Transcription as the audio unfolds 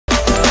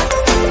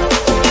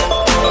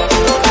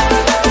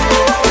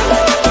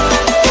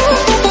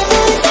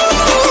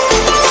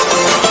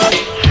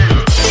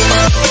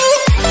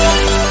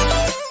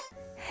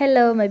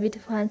Hello my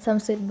beautiful handsome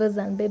sweet boys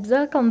and babes,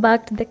 welcome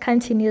back to the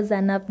Country News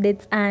and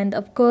Updates, and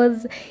of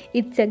course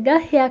it's your girl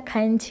here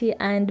Country.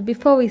 And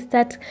before we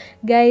start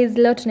guys,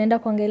 leo tunaenda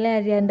kuongelea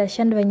Ariane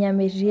Dashian venye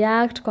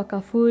amereact kwa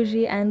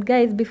Kafuri. And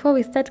guys, before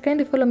we start,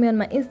 kindly follow me on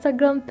my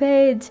Instagram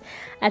page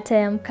at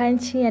I am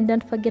Country, and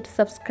don't forget to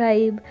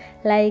subscribe,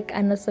 like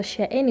and also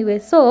share. Anyway,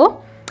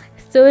 so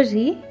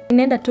story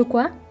inaenda tu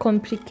kwa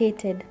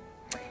complicated.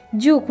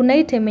 Juu kuna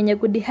hii time yenye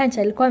Goddy Hunch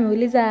alikuwa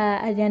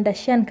ameuliza Ariane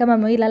Dashian kama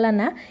ameilala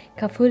na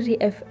Kafuri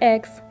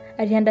FX.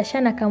 Ariane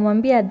Dashian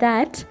akamwambia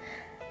that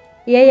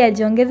yeye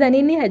ajiongeza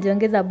nini?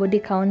 Ajiongeza body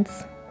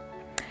counts.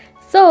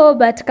 So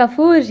but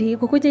Kafuri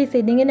kukuja hii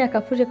side nyingine ya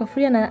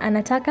Kafuri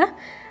anataka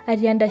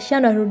Ariane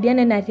Dashian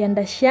warudiane na Ariane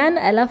Dashian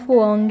alafu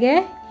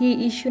waongee hii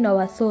issue na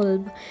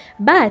wasolve.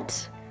 But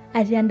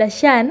Ariane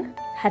Dashian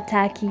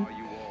hataki.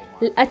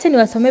 Acha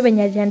niwasomee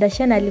venye Ariane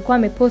Dashian alikuwa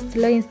amepost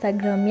leo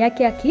Instagram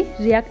yake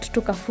akireact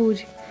to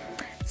Kafuri.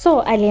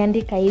 So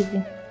aliandika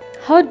hivi: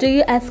 How do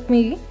you ask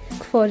me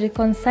for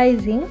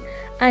reconciling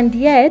and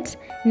yet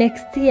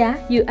next year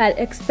you are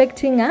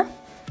expecting a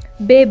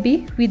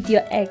baby with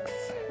your ex?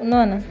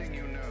 Unaona?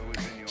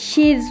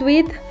 She's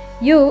with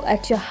you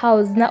at your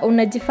house na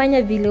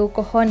unajifanya vile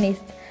uko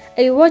honest.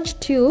 I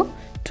watched you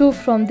too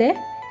from the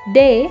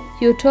day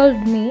you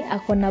told me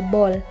akona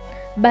ball.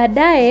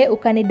 Baadaye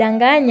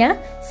ukanidanganya,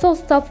 so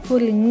stop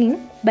fooling me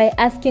by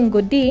asking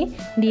Goddy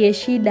ndiye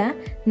shida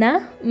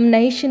na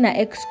mnaishi na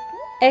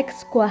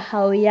ex kwa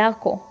hao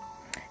yako.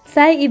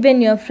 Sai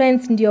even your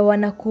friends ndio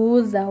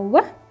wanakuuza.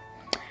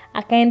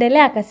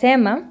 Akaendelea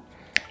akasema,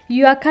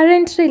 you are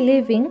currently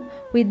living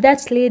with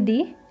that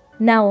lady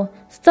now.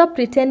 Stop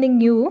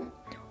pretending you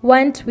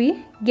want we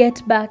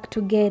get back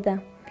together.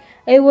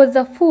 I was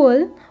a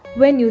fool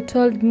when you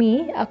told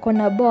me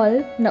akona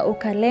ball na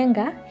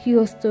ukalenga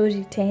hiyo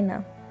story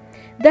tena.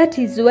 That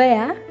is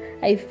where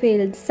I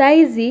failed.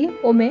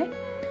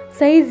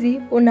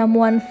 Saizi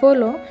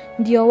unamunfollow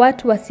ndio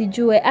watu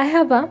wasijue. I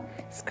have a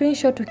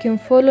screenshot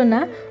ukimfollow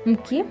na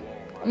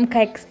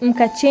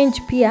mka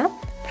change pia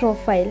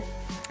profile.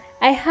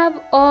 I have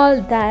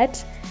all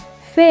that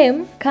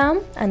fame come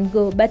and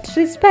go, but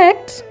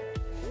respect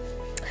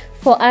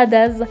for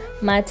others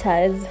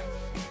matters.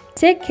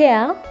 Take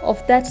care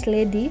of that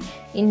lady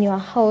in your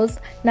house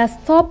na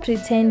stop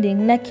pretending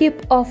na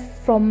keep off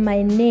from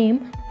my name.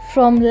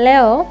 From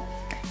leo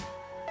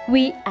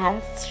we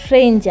are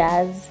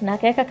strangers. Na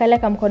kaeka kale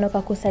ka mkono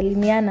ka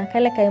kusalimiana,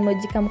 kale ka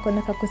emoji ka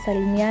mkono ka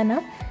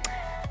kusalimiana.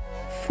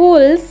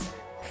 Fools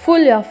fool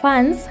your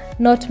fans,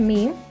 not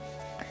me.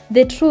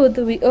 The truth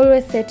will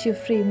always set you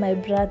free, my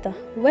brother.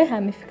 We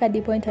amefika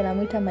the point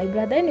anamuita my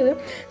brother. Anyway,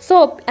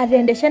 so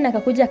Ariane Dashian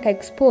akakuja ka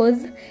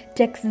expose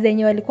text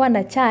zenye walikuwa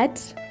na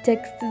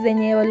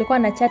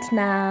chat,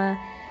 na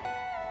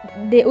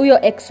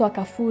huyo ex wa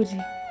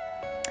Kafuri.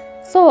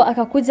 So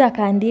akakuja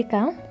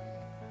akaandika,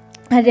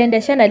 Ariane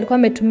Dashian alikuwa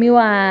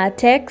ametumiwa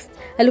text,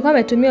 alikuwa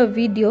ametumiwa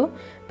video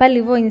pale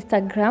hivyo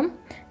Instagram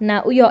na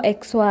huyo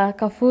ex wa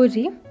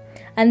Kafuri.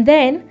 And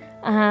then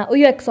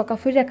huyo ex wa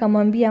Kafuri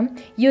akamwambia,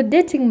 you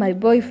dating my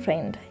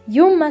boyfriend,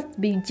 you must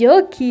be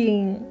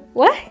joking.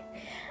 What?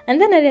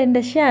 And then Ariane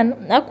Dashian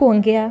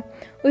hakuongea.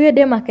 Huyo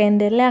dem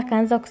akaendelea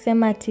akaanza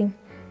kusema ati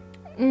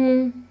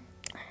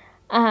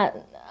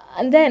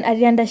and then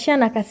Ariane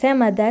Dashian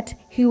akasema that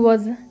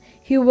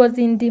he was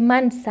in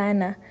demand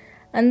sana.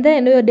 And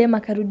then huyo dem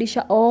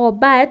akarudisha, oh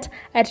but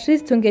at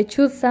least unge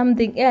choose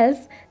something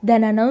else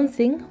than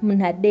announcing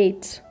mna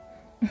date.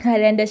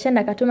 Ariane Dashian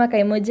akatuma ka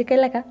emoji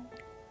kale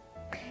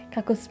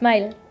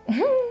kakusmile.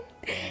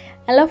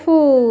 Alafu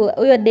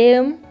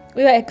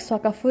huyo ex wa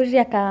Kafuri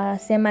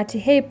akasema ati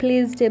hey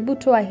please tebu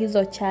toa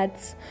hizo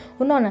chats.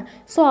 Unaona?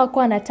 So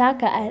hakuwa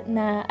anataka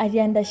na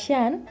Ariane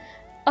Dashian,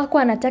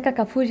 hakuwa anataka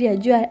Kafuri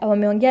ajue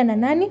wameongea na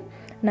nani?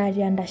 Na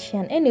Ariane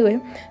Dashian. Anyway,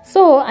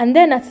 so and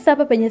then sasa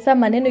hapa penye saa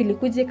maneno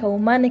ilikuja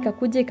kaumane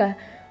kakuje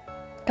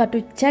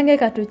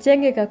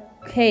katuchenge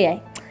hey.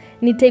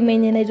 Ni time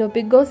yenye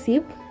Nairobi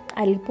Gossip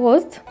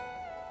alipost.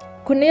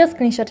 Kuna hiyo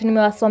screenshot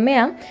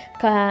nimewasomea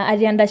ka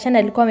Ariane Dashian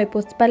alikuwa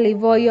amepost pale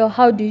hivyo,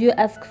 how do you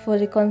ask for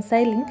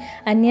reconciling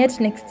and yet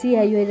next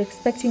year you are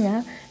expecting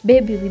a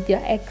baby with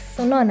your ex.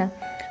 Unaona?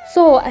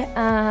 So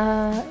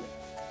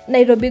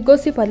Nairobi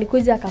Gossip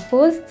alikuja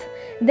akapost,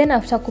 then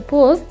after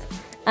kupost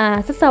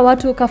sasa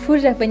watu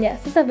Kafuri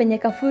venye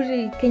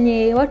Kafuri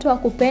kenye watu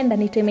wakupenda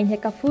ni temenye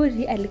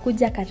Kafuri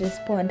alikuja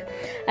akarespond.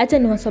 Acha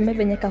niwasomee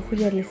venye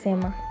Kafuri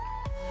alisema.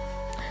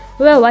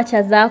 Wewe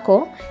wacha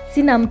zako,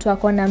 sina mtu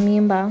akona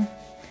mimba.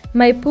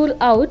 My pull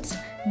out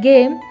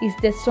game is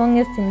the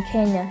strongest in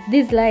Kenya.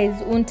 These lies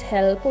won't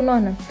help.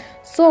 Unaona?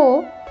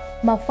 So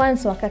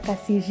mafans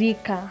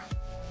wakakasirika.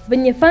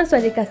 Venye fans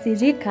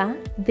walikasirika,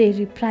 they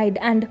replied.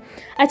 And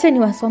acha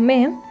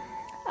niwasomee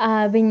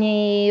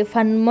venye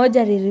fan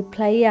moja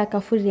reply ya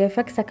Kafuri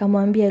FX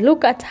akamwambia,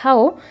 look at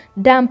how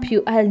dumb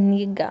you are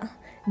nigga.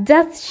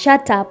 Just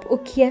shut up.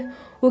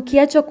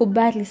 Ukiacho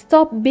kubali.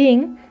 Stop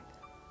being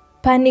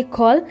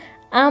panical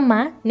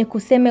ama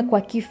nikuseme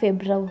kwa kife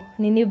bro.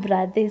 Nini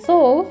brother.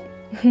 So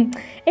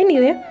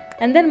Anyway,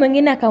 and then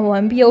mwingine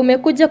akamwambia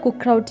umekuja ku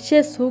crowd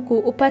chase huku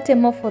upate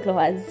more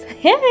followers.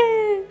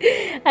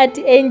 At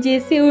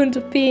NGC won't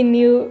pin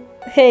you.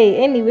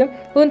 Hey, anyway,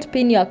 won't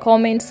pin your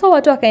comment. So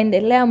watu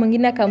wakaendelea,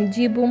 mwingine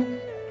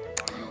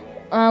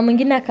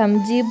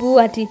akamjibu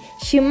ati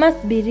she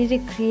must be really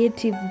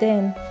creative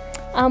then.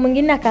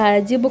 Mwingine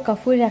akajibu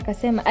Kafuri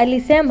akasema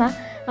alisema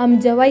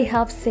amjawai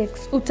have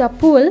sex,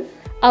 utapull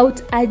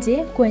out aje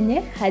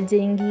kwenye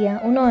hajaingia.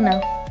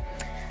 Unaona?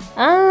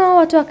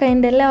 Watu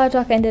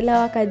wakaendelea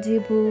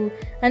wakajibu.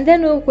 And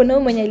then kuna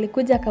mwenye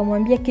alikuja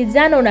akamwambia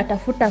kijana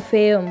unatafuta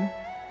fame.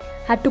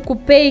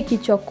 Hatukupei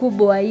kichwa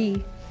kubwa hii.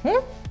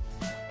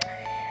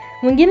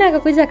 Mwingine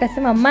akakuja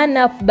akasema man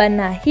up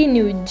bana, hii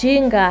ni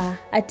ujinga,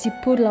 ati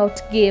pull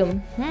out game.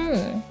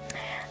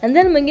 And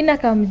then mwingine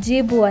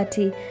akamjibu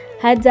ati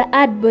haja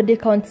add body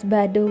counts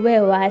bado, we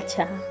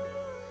wacha.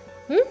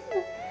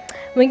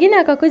 Mwingine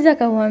akakuja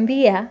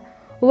akamwambia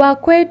wa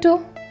kwetu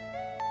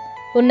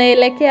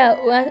unaelekea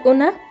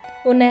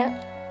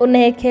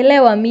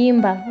unaekelewa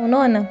mimba.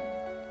 Unaona?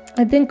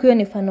 I think huyo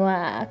ni fan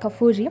wa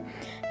Kafuri.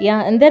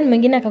 Yeah, and then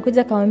mwingine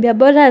akakuja akamwambia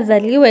bora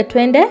azaliwe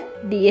twende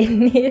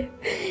DNA.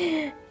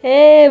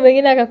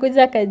 Mwingine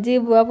akakuja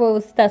akajibu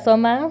hapo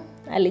sitasoma,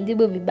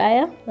 alijibu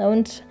vibaya. I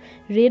won't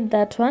read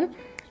that one.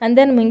 And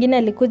then mwingine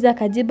alikuja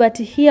akajibu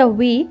ati here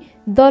we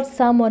thought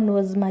someone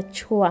was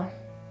mature.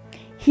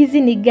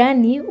 Hizi ni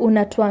gani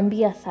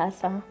unatuambia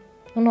sasa?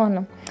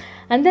 Unaona?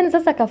 And then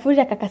sasa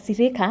Kafuri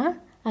akakasirika,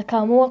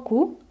 akaamua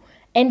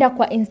kuenda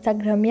kwa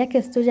Instagram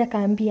yake story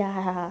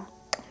akaambia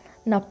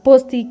na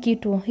posti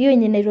kitu. Hiyo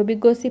yenye Nairobi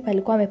Gossip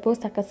alikuwa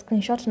amepost aka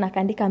screenshot na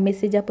akaandika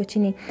message hapo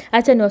chini.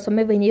 Acha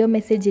niwasomee venye hiyo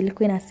message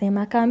ilikuwa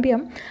inasema. Akaambia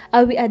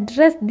I will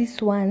address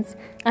this once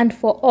and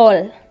for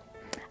all.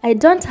 I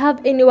don't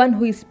have anyone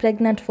who is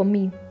pregnant for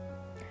me.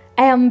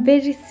 I am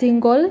very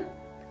single.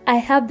 I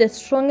have the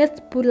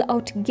strongest pull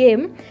out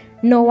game.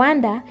 No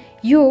wonder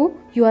you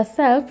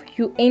yourself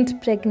you ain't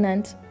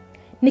pregnant.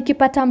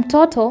 Nikipata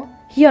mtoto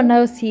hiyo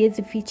nayo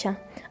siwezi ficha.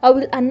 I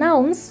will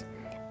announce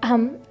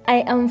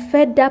I am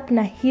fed up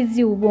na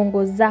hizi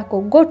uongo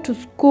zako. Go to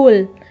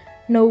school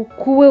na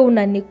ukuwe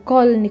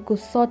unanicall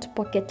nikusort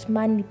pocket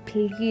money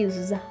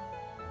please.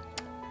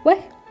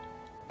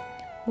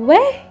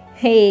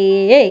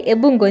 Hey,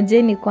 ebu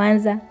ngojeni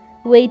kwanza.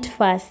 Wait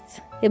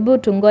first. Ebu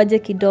tungoje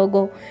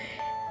kidogo.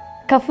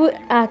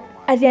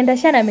 Ariane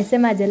Dashian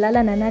amesema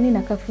ajalala na nani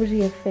na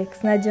Kafuri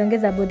FX na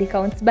jiongeza body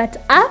counts. But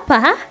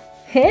hapa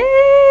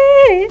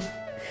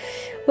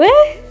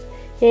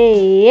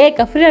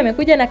Kafuri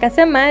amekuja na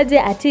kasema aje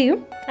ati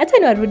acha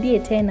niwarudie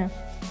tena.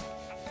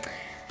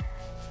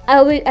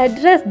 I will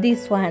address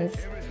this once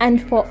and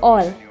for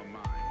all.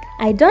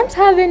 I don't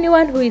have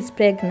anyone who is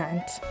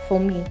pregnant for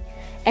me.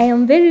 I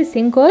am very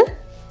single.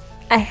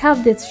 I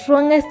have the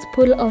strongest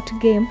pull out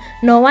game.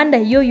 No wonder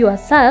you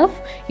yourself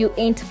you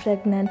ain't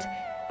pregnant.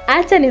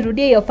 Acha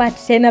nirudie hiyo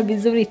part tena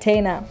vizuri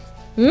tena.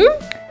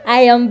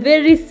 I am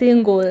very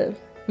single.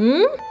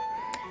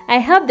 I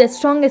have the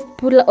strongest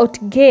pull out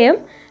game.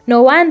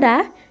 No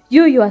wonder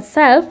you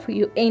yourself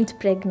you ain't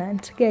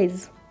pregnant.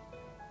 Guys,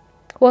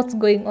 what's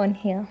going on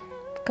here?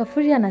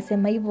 Kafuri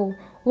anasema hivyo.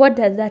 What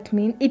does that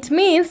mean? It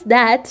means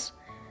that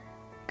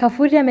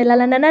Kafuri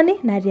amelala na nani?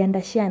 Na Ariane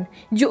Dashian.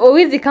 Juu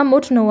owizi kama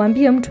mtu na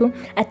uambie mtu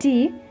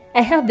ati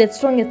I have the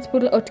strongest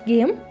pull out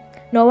game.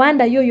 No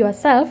wonder you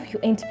yourself you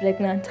ain't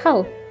pregnant.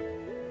 How?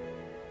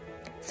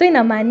 So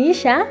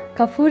inamaanisha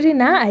Kafuri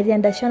na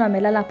Ariane Dashian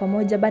wamelala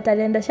pamoja, but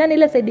Ariane Dashian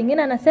ile side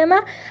nyingine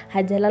anasema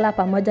hajalala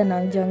pamoja na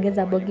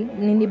ongeza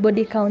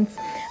body counts.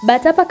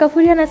 But hapa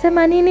Kafuri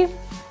anasema nini?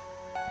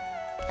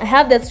 I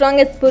have the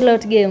strongest pull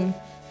out game.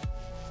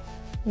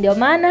 Ndio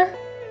maana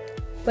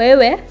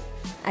wewe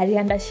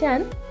Ariane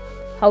Dashian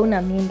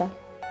hauna mimba.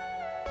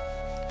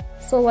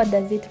 So what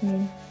does it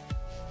mean?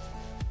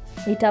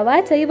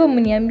 Nitawacha hivyo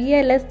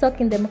mniambie. Let's talk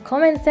in the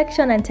comment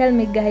section and tell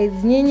me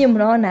guys, nyinyi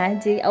mnaona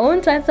aje? I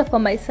won't answer for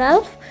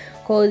myself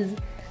cause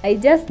I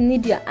just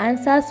need your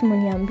answers.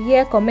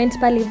 Mniambie, comment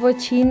pale hivyo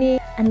chini.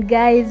 And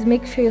guys,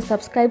 make sure you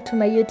subscribe to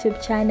my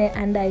YouTube channel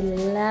and I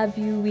love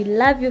you. We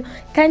love you.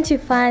 Kanchi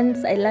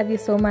fans, I love you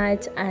so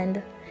much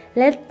and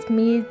let's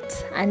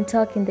meet and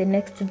talk in the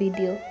next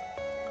video.